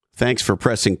Thanks for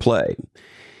pressing play.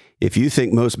 If you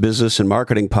think most business and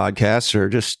marketing podcasts are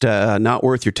just not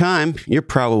worth your time, you're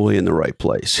probably in the right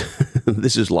place.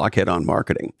 This is Lochhead on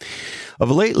Marketing. Of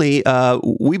lately,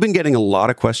 we've been getting a lot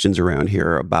of questions around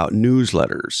here about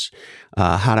newsletters,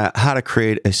 how to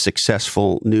create a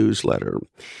successful newsletter.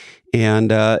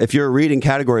 And if you're reading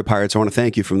Category Pirates, I want to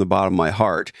thank you from the bottom of my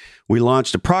heart. We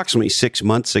launched approximately 6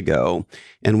 months ago,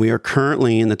 and we are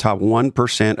currently in the top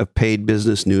 1% of paid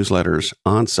business newsletters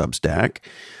on Substack.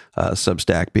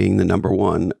 Substack being the number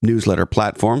one newsletter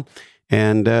platform.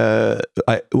 And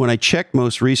when I checked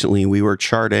most recently, we were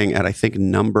charting at, I think,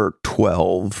 number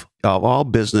 12 of all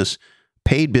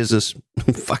paid business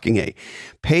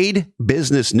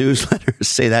newsletters.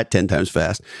 Say that 10 times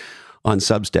fast on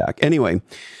Substack. Anyway,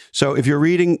 so if you're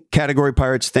reading Category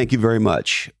Pirates, thank you very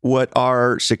much. What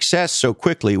our success so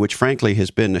quickly, which frankly has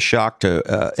been a shock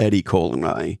to Eddie Cole and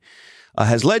I,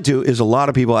 has led to is a lot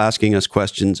of people asking us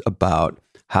questions about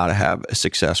how to have a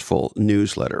successful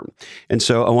newsletter. And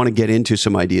so I want to get into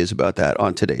some ideas about that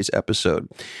on today's episode.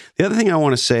 The other thing I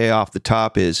want to say off the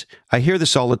top is I hear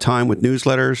this all the time with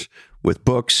newsletters, with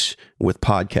books, with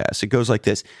podcasts. It goes like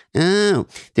this. Oh,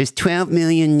 there's 12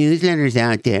 million newsletters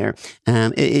out there.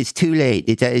 It's too late.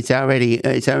 It's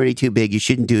already too big. You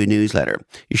shouldn't do a newsletter.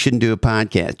 You shouldn't do a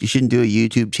podcast. You shouldn't do a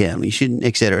YouTube channel. You shouldn't,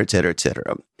 et cetera, et cetera, et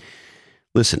cetera.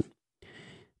 Listen,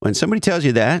 when somebody tells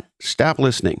you that, stop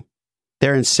listening.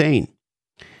 They're insane.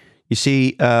 You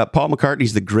see, Paul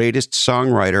McCartney's the greatest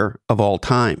songwriter of all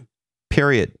time,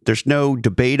 period. There's no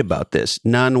debate about this,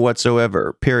 none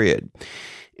whatsoever, period.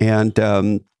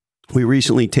 And we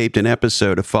recently taped an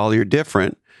episode of Follow Your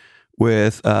Different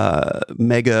with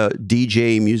mega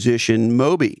DJ musician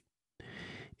Moby.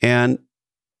 And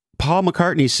Paul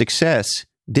McCartney's success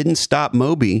didn't stop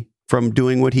Moby from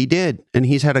doing what he did. And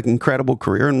he's had an incredible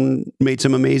career and made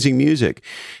some amazing music.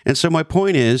 And so my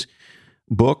point is,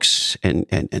 books and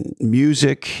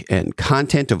music and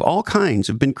content of all kinds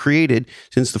have been created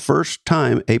since the first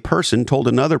time a person told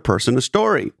another person a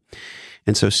story.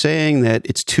 And so saying that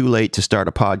it's too late to start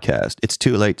a podcast, it's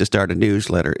too late to start a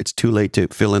newsletter, it's too late to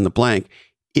fill in the blank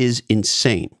is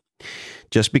insane.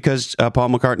 Just because Paul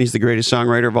McCartney is the greatest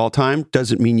songwriter of all time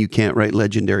doesn't mean you can't write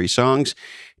legendary songs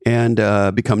and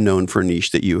become known for a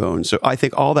niche that you own. So I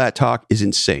think all that talk is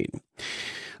insane.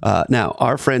 Now,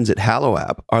 our friends at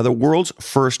HalloApp are the world's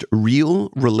first real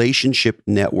relationship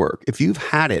network. If you've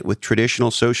had it with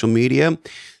traditional social media,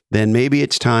 then maybe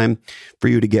it's time for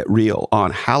you to get real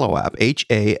on HalloApp,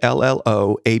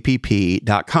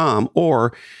 HalloApp.com,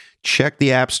 or check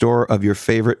the app store of your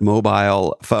favorite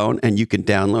mobile phone and you can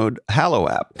download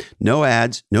HalloApp. No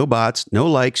ads, no bots, no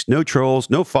likes, no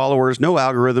trolls, no followers, no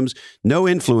algorithms, no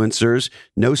influencers,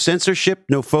 no censorship,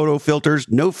 no photo filters,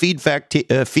 no feed fatigue,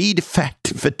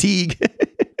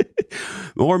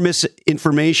 or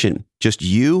misinformation. Just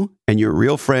you and your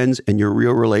real friends and your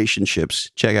real relationships.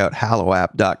 Check out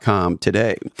HalloApp.com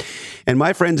today. And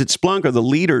my friends at Splunk are the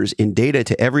leaders in data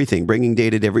to everything, bringing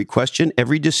data to every question,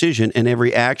 every decision, and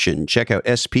every action. Check out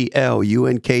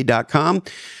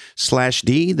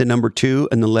SPLUNK.com/D, the number 2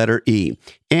 and the letter E.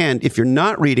 And if you're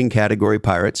not reading Category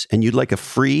Pirates and you'd like a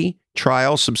free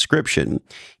trial subscription,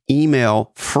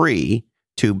 email free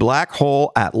to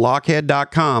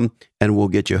blackhole@lochhead.com and we'll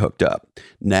get you hooked up.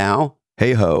 Now,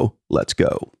 hey ho, let's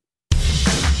go.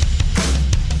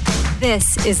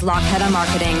 This is Lochhead on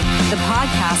Marketing, the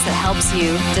podcast that helps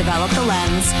you develop the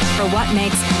lens for what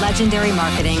makes legendary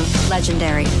marketing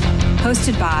legendary.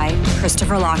 Hosted by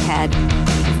Christopher Lochhead,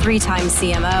 3-time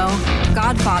CMO,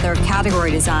 godfather of category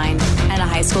design, and a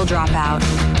high school dropout,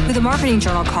 who the Marketing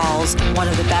Journal calls one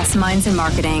of the best minds in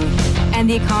marketing, and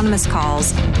The Economist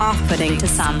calls off-putting to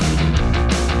some.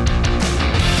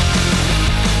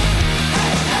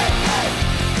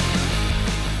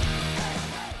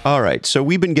 All right, so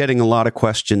we've been getting a lot of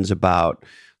questions about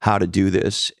how to do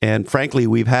this. And frankly,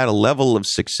 we've had a level of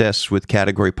success with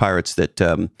Category Pirates that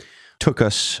took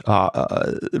us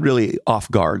really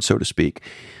off guard, so to speak.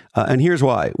 And here's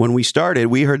why. When we started,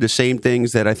 we heard the same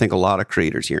things that I think a lot of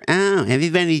creators hear. Oh,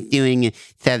 everybody's doing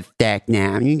Substack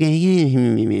now.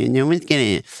 No one's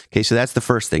going to. Okay, so that's the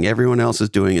first thing. Everyone else is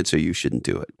doing it, so you shouldn't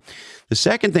do it. The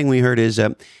second thing we heard is,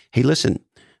 hey, listen,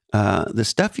 the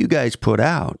stuff you guys put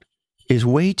out is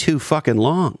way too fucking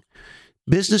long.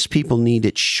 Business people need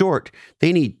it short.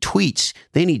 They need tweets.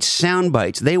 They need sound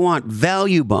bites. They want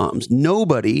value bombs.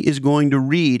 Nobody is going to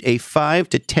read a 5,000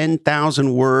 to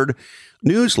 10,000 word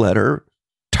newsletter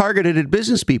targeted at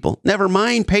business people. Never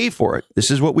mind pay for it. This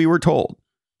is what we were told.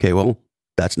 Okay, well,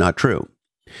 that's not true.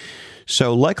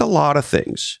 So like a lot of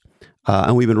things,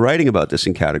 and we've been writing about this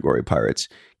in Category Pirates,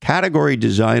 category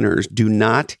designers do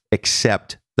not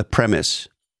accept the premise.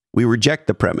 We reject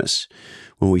the premise.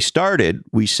 When we started,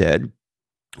 we said,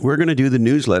 we're going to do the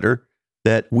newsletter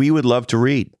that we would love to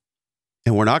read.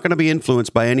 And we're not going to be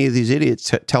influenced by any of these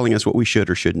idiots telling us what we should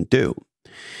or shouldn't do.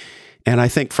 And I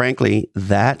think, frankly,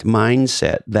 that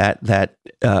mindset, that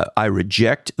I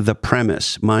reject the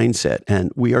premise mindset,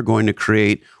 and we are going to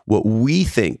create what we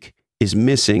think is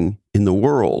missing in the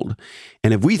world.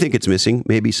 And if we think it's missing,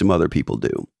 maybe some other people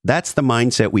do. That's the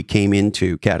mindset we came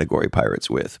into Category Pirates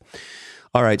with.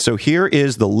 All right, so here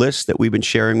is the list that we've been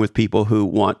sharing with people who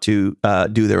want to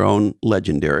do their own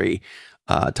legendary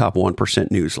top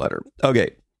 1% newsletter.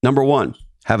 Okay, number 1,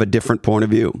 have a different point of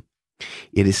view.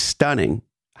 It is stunning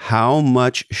how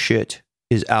much shit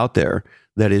is out there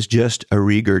that is just a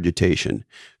regurgitation.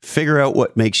 Figure out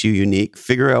what makes you unique.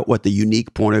 Figure out what the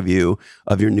unique point of view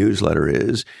of your newsletter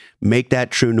is. Make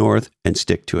that true north and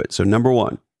stick to it. So number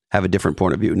 1, have a different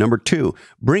point of view. Number 2,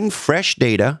 bring fresh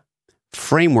data,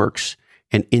 frameworks,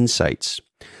 and insights.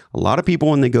 A lot of people,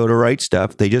 when they go to write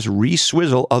stuff, they just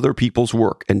re-swizzle other people's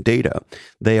work and data.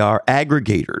 They are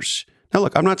aggregators. Now,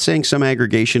 look, I'm not saying some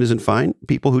aggregation isn't fine.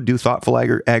 People who do thoughtful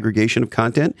aggregation of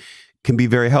content can be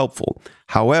very helpful.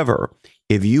 However,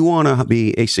 if you want to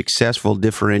be a successful,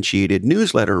 differentiated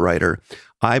newsletter writer,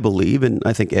 I believe, and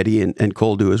I think Eddie and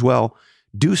Cole do as well,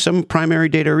 do some primary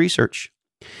data research.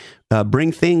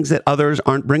 Bring things that others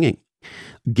aren't bringing.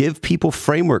 Give people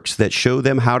frameworks that show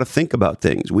them how to think about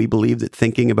things. We believe that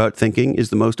thinking about thinking is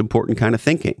the most important kind of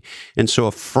thinking. And so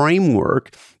a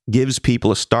framework gives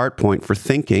people a start point for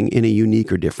thinking in a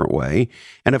unique or different way.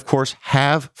 And of course,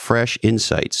 have fresh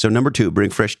insights. So number 2, bring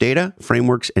fresh data,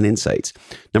 frameworks, and insights.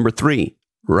 Number 3,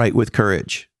 write with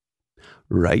courage.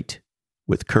 Write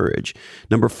with courage.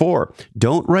 Number 4,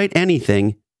 don't write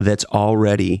anything that's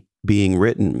already being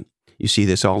written. You see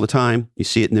this all the time. You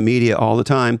see it in the media all the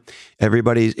time.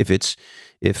 Everybody's,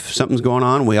 if something's going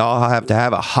on, we all have to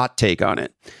have a hot take on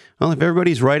it. Well, if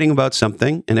everybody's writing about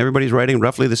something and everybody's writing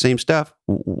roughly the same stuff,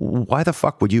 why the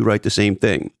fuck would you write the same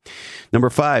thing?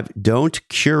 Number 5, don't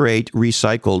curate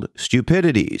recycled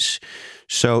stupidities.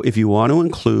 So if you want to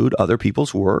include other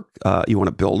people's work, you want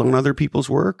to build on other people's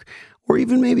work, or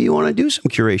even maybe you want to do some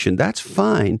curation, that's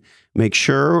fine. Make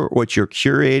sure what you're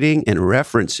curating and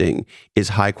referencing is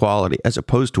high quality, as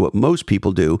opposed to what most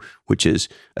people do, which is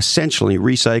essentially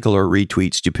recycle or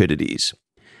retweet stupidities.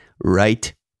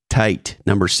 Write tight.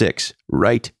 Number 6,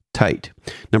 write tight.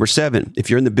 Number 7, if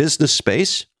you're in the business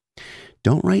space,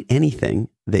 don't write anything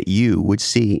that you would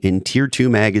see in tier 2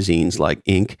 magazines like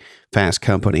Inc., Fast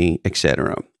Company,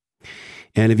 etc.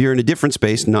 And if you're in a different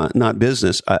space, not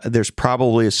business, there's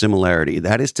probably a similarity.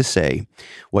 That is to say,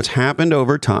 what's happened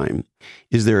over time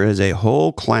is there is a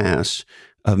whole class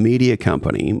of media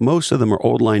company. Most of them are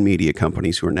old line media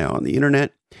companies who are now on the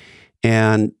internet,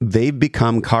 and they've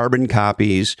become carbon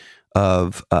copies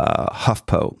of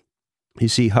HuffPo. You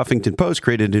see, Huffington Post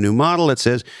created a new model that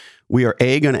says we are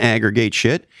A, going to aggregate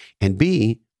shit, and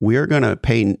B, we are going to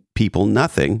pay people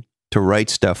nothing to write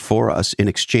stuff for us in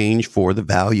exchange for the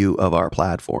value of our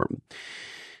platform.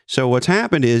 So what's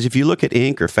happened is, if you look at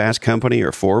Inc. or Fast Company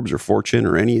or Forbes or Fortune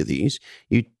or any of these,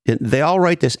 they all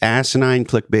write this asinine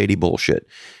clickbaity bullshit.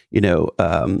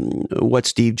 What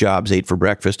Steve Jobs ate for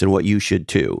breakfast and what you should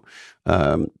too.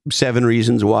 7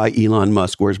 reasons why Elon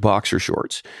Musk wears boxer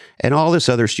shorts and all this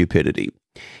other stupidity.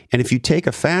 And if you take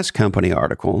a Fast Company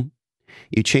article,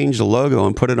 you change the logo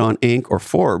and put it on Inc. or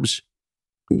Forbes,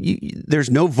 there's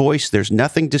no voice, there's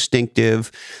nothing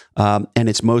distinctive, and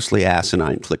it's mostly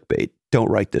asinine clickbait. Don't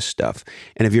write this stuff.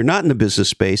 And if you're not in the business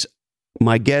space,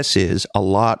 my guess is a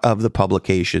lot of the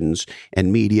publications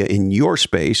and media in your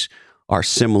space are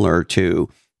similar to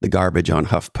the garbage on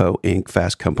HuffPo, Inc.,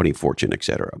 Fast Company, Fortune,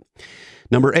 etc.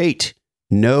 Number 8,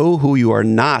 know who you are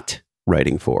not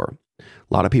writing for. A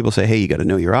lot of people say, hey, you got to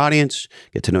know your audience,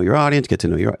 get to know your audience, get to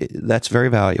know your... That's very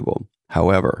valuable.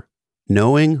 However,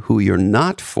 knowing who you're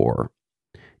not for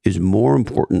is more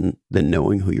important than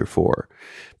knowing who you're for,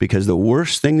 because the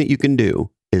worst thing that you can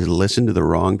do is listen to the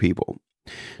wrong people.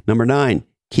 Number 9,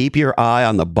 keep your eye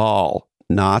on the ball,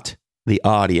 not the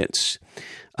audience.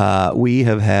 We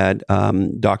have had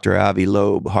Dr. Avi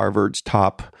Loeb, Harvard's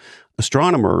top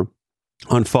astronomer,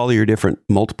 on Follow Your Different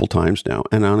multiple times now.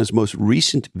 And on his most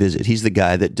recent visit, he's the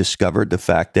guy that discovered the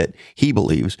fact that he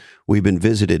believes we've been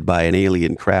visited by an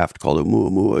alien craft called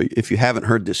Oumuamua. If you haven't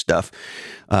heard this stuff,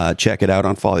 check it out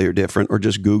on Follow Your Different, or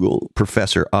just Google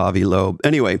Professor Avi Loeb.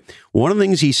 Anyway, one of the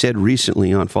things he said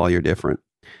recently on Follow Your Different,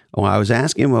 I was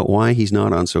asking him about why he's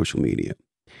not on social media.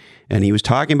 And he was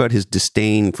talking about his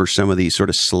disdain for some of these sort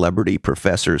of celebrity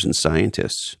professors and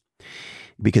scientists,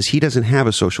 because he doesn't have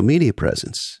a social media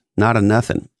presence, not a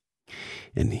nothing.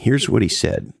 And here's what he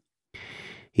said.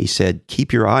 He said,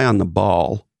 keep your eye on the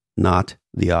ball, not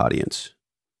the audience.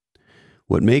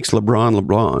 What makes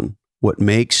LeBron, what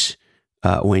makes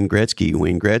Wayne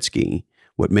Gretzky,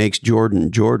 what makes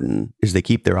Jordan is they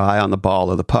keep their eye on the ball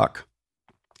or the puck,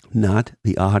 not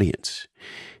the audience.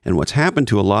 And what's happened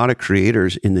to a lot of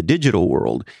creators in the digital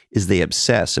world is they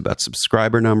obsess about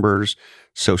subscriber numbers,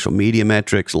 social media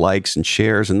metrics, likes and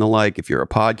shares and the like. If you're a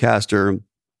podcaster,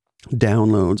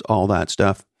 downloads, all that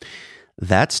stuff.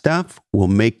 That stuff will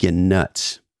make you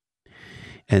nuts.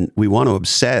 And we want to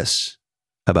obsess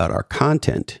about our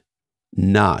content,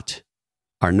 not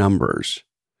our numbers.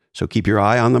 So keep your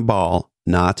eye on the ball,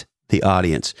 not the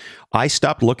audience. I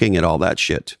stopped looking at all that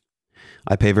shit.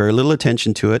 I pay very little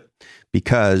attention to it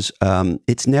because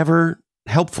it's never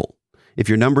helpful. If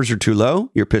your numbers are too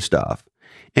low, you're pissed off.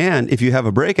 And if you have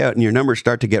a breakout and your numbers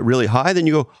start to get really high, then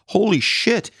you go, holy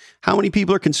shit, how many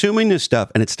people are consuming this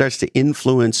stuff? And it starts to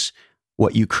influence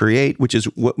what you create, which is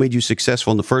what made you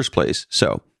successful in the first place.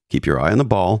 So keep your eye on the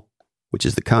ball, which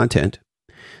is the content,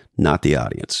 not the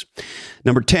audience.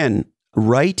 Number 10,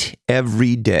 write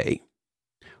every day,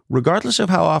 regardless of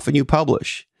how often you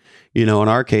publish. You know, in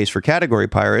our case, for Category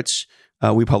Pirates,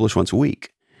 we publish once a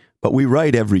week, but we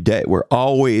write every day. We're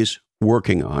always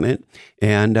working on it,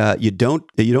 and you don't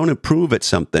improve at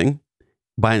something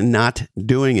by not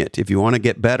doing it. If you want to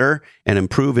get better and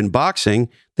improve in boxing,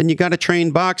 then you got to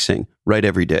train boxing. Write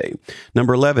every day.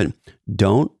 Number 11,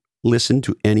 don't listen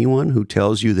to anyone who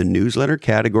tells you the newsletter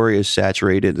category is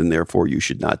saturated and therefore you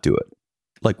should not do it,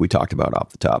 like we talked about off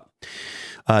the top.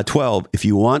 12, if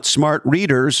you want smart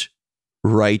readers,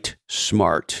 write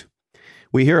smart.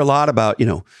 We hear a lot about,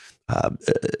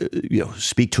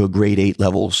 speak to a grade 8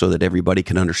 level so that everybody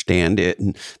can understand it.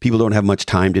 And people don't have much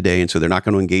time today, and so they're not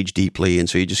going to engage deeply. And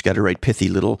so you just got to write pithy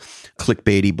little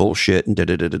clickbaity bullshit and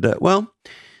da-da-da-da-da. Well,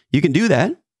 you can do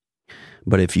that.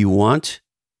 But if you want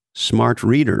smart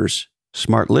readers,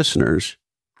 smart listeners,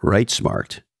 write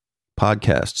smart,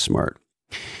 podcast smart.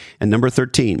 And number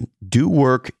 13, do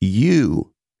work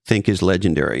you think is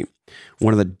legendary.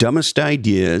 One of the dumbest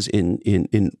ideas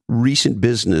in recent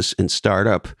business and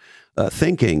startup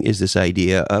thinking is this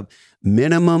idea of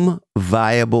minimum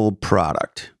viable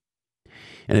product.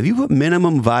 And if you put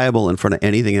minimum viable in front of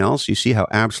anything else, you see how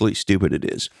absolutely stupid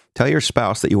it is. Tell your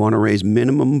spouse that you want to raise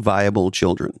minimum viable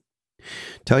children.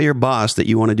 Tell your boss that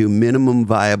you want to do minimum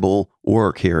viable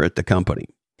work here at the company,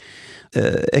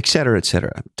 et cetera, et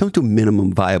cetera. Don't do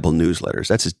minimum viable newsletters.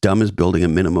 That's as dumb as building a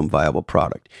minimum viable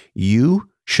product. You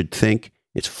should think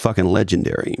it's fucking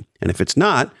legendary. And if it's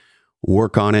not,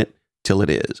 work on it till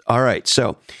it is. All right.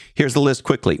 So here's the list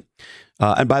quickly.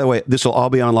 And by the way, this will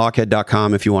all be on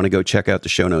lochhead.com if you want to go check out the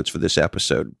show notes for this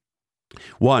episode.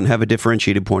 1, have a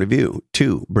differentiated point of view.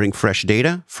 2, bring fresh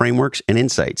data, frameworks, and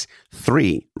insights.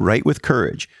 3, write with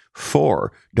courage.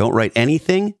 4, don't write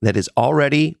anything that is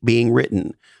already being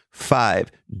written.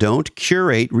 5, don't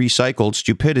curate recycled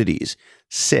stupidities.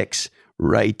 6,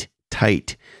 write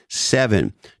tight.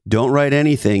 7, don't write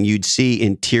anything you'd see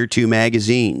in Tier 2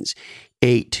 magazines.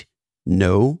 8,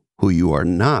 know who you are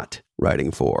not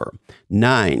writing for.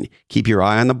 9, keep your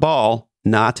eye on the ball,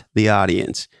 not the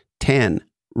audience. 10,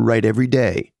 write every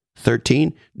day.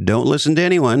 13, don't listen to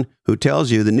anyone who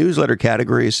tells you the newsletter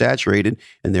category is saturated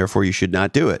and therefore you should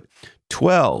not do it.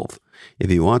 12,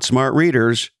 if you want smart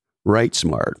readers, write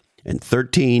smart. And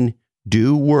 13,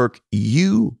 do work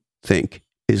you think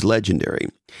is legendary.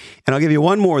 And I'll give you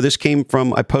one more. This came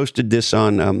from, I posted this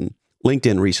on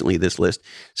LinkedIn recently, this list.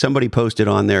 Somebody posted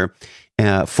on there,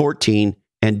 14,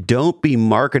 and don't be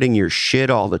marketing your shit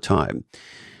all the time.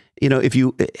 You know,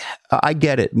 I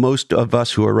get it. Most of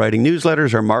us who are writing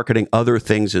newsletters are marketing other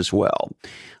things as well.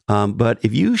 But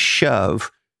if you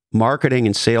shove marketing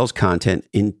and sales content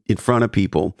in front of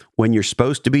people when you're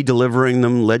supposed to be delivering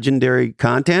them legendary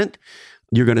content,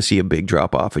 you're going to see a big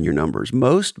drop off in your numbers.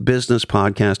 Most business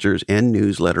podcasters and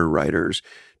newsletter writers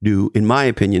do, in my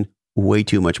opinion, way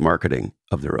too much marketing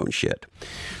of their own shit.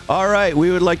 All right.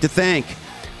 We would like to thank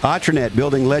Atranet,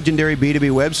 building legendary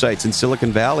B2B websites in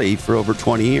Silicon Valley for over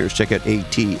 20 years. Check out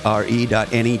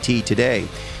atre.net today.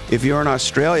 If you're in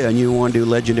Australia and you want to do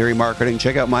legendary marketing,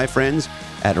 check out my friends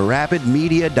at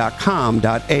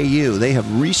rapidmedia.com.au. They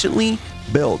have recently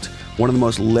built one of the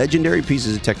most legendary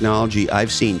pieces of technology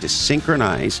I've seen to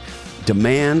synchronize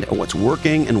demand, what's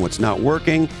working and what's not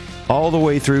working, all the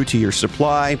way through to your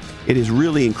supply. It is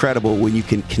really incredible when you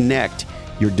can connect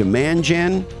your demand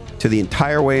gen to the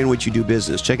entire way in which you do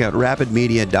business. Check out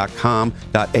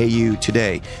rapidmedia.com.au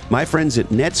today. My friends at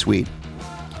NetSuite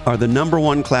are the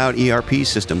 #1 cloud ERP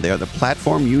system. They are the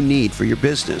platform you need for your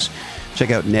business.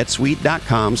 Check out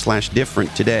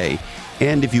netsuite.com/different today.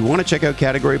 And if you want to check out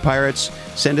Category Pirates,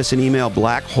 send us an email,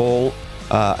 blackhole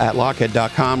at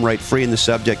lochhead.com, write free in the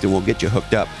subject, and we'll get you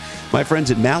hooked up. My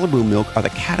friends at Malibu Milk are the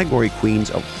category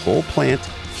queens of whole plant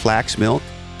flax milk,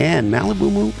 and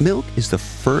Malibu Milk is the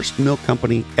first milk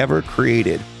company ever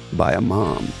created by a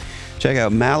mom. Check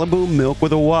out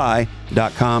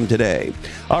MalibuMilk.com today.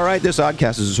 All right, this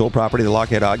Oddcast is the sole property of the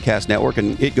Lochhead Oddcast Network,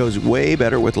 and it goes way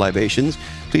better with libations.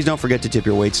 Please don't forget to tip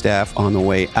your waitstaff on the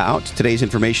way out. Today's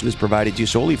information is provided to you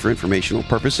solely for informational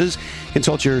purposes.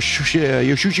 Consult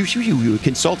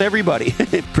consult everybody,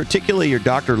 particularly your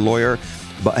doctor, lawyer,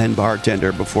 and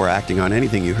bartender before acting on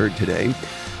anything you heard today.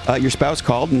 Your spouse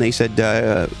called and they said,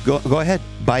 go ahead,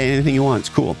 buy anything you want. It's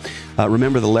cool.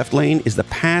 Remember, the left lane is the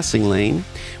passing lane.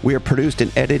 We are produced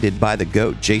and edited by the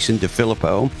GOAT, Jason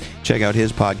DeFilippo. Check out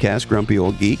his podcast, Grumpy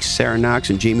Old Geeks. Sarah Knox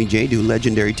and Jamie J do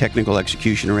legendary technical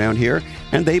execution around here,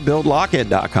 and they build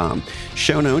Lochhead.com.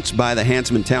 Show notes by the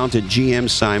handsome and talented GM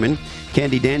Simon.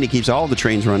 Candy Dandy keeps all the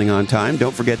trains running on time.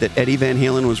 Don't forget that Eddie Van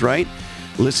Halen was right.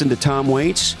 Listen to Tom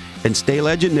Waits and stay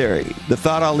legendary. The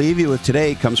thought I'll leave you with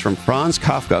today comes from Franz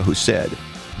Kafka, who said,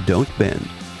 "Don't bend.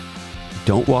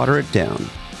 Don't water it down.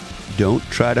 Don't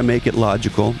try to make it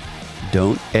logical.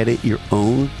 Don't edit your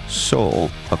own soul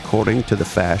according to the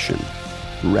fashion.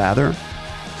 Rather,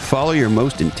 follow your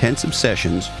most intense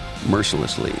obsessions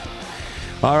mercilessly."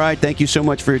 All right, thank you so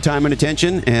much for your time and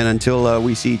attention. And until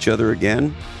we see each other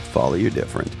again, follow your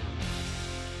different.